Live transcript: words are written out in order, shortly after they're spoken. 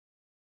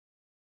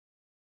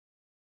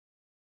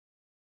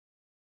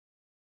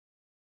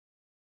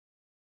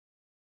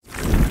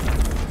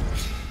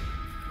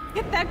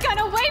Get that gun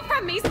away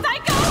from me,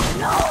 psycho!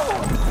 No!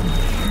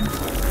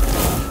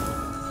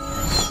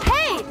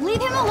 Hey,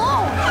 leave him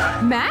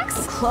alone!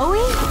 Max? Chloe?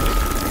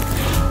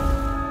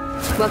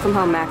 Welcome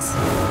home, Max.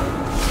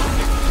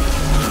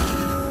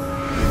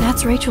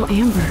 That's Rachel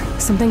Amber.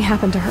 Something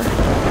happened to her.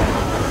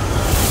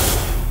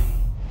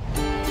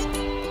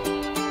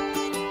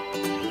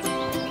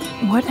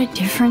 What a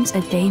difference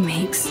a day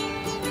makes.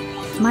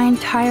 My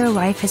entire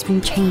life has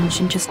been changed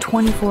in just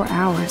 24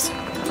 hours.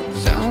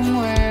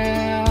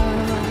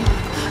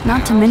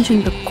 Not to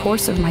mention the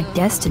course of my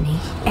destiny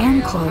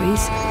and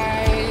Chloe's.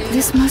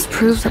 This must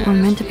prove that we're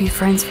meant to be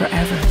friends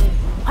forever.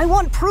 I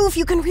want proof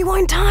you can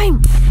rewind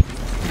time!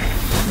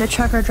 The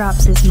trucker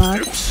drops his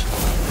mug.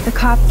 The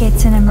cop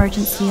gets an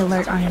emergency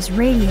alert on his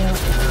radio.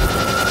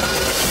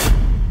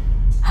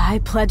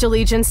 I pledge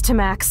allegiance to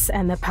Max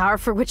and the power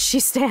for which she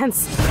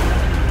stands.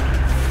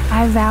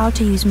 I vow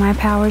to use my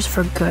powers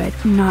for good,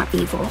 not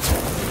evil.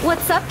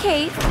 What's up,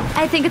 Kate?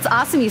 I think it's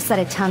awesome you set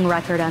a tongue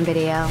record on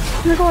video.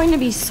 You're going to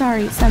be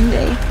sorry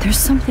someday. There's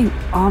something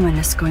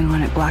ominous going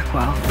on at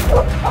Blackwell.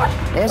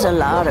 There's a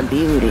lot of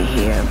beauty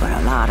here, but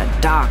a lot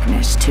of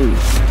darkness, too.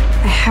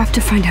 I have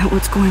to find out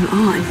what's going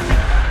on.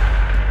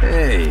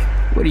 Hey,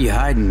 what are you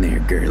hiding there,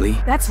 girlie?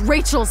 That's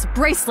Rachel's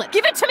bracelet.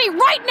 Give it to me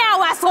right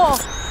now, asshole!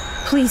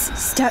 Please,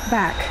 step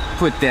back.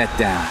 Put that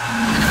down.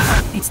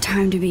 It's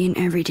time to be an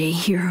everyday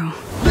hero.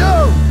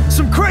 Yo!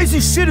 Some crazy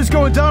shit is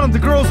going down at the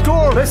girl's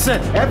door! Listen,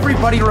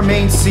 everybody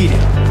remain seated.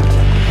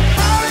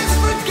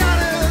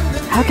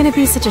 How can it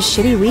be such a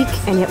shitty week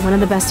and yet one of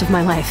the best of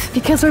my life?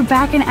 Because we're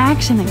back in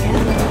action again.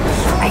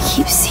 I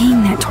keep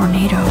seeing that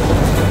tornado,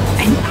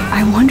 and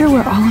I wonder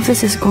where all of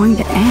this is going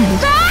to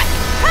end. Max!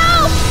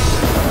 Help!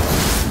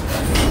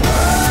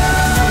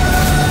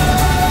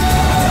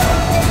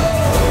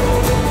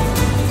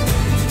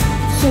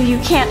 So you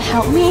can't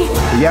help me?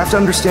 You have to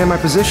understand my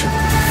position.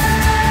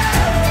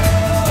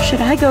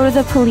 Should I go to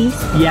the police?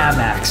 Yeah,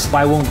 Max,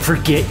 I won't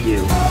forget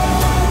you.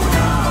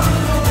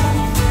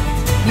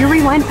 Your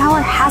rewind power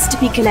has to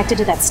be connected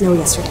to that snow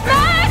yesterday.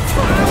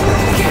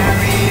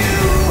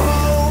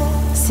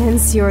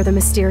 Since you're the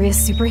mysterious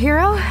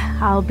superhero,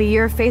 I'll be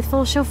your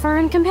faithful chauffeur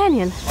and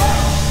companion.